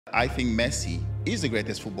I think Messi is the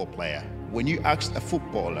greatest football player. When you ask a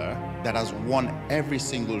footballer that has won every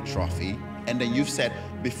single trophy, and then you've said,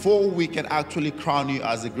 before we can actually crown you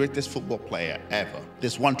as the greatest football player ever,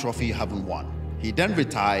 there's one trophy you haven't won. He then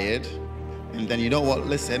retired, and then, you know what,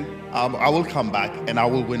 listen, I will come back and I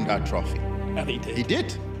will win that trophy. And he did. He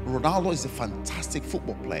did. Ronaldo is a fantastic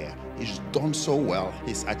football player. He's done so well.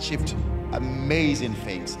 He's achieved amazing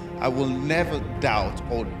things. I will never doubt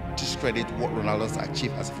or discredit what Ronaldo's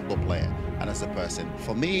achieved as a football player and as a person.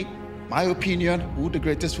 For me, my opinion, who the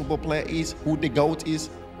greatest football player is, who the GOAT is,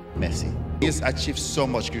 Messi. He has achieved so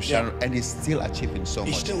much, Cristiano, and he's still achieving so much.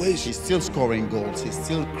 He still is. He's still scoring goals. He's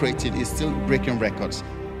still creating. He's still breaking records.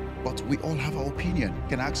 But we all have our opinion. You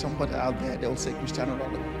can ask somebody out there, they'll say Cristiano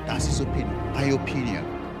Ronaldo. That's his opinion. My opinion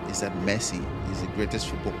is that Messi is the greatest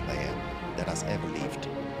football player that has ever lived.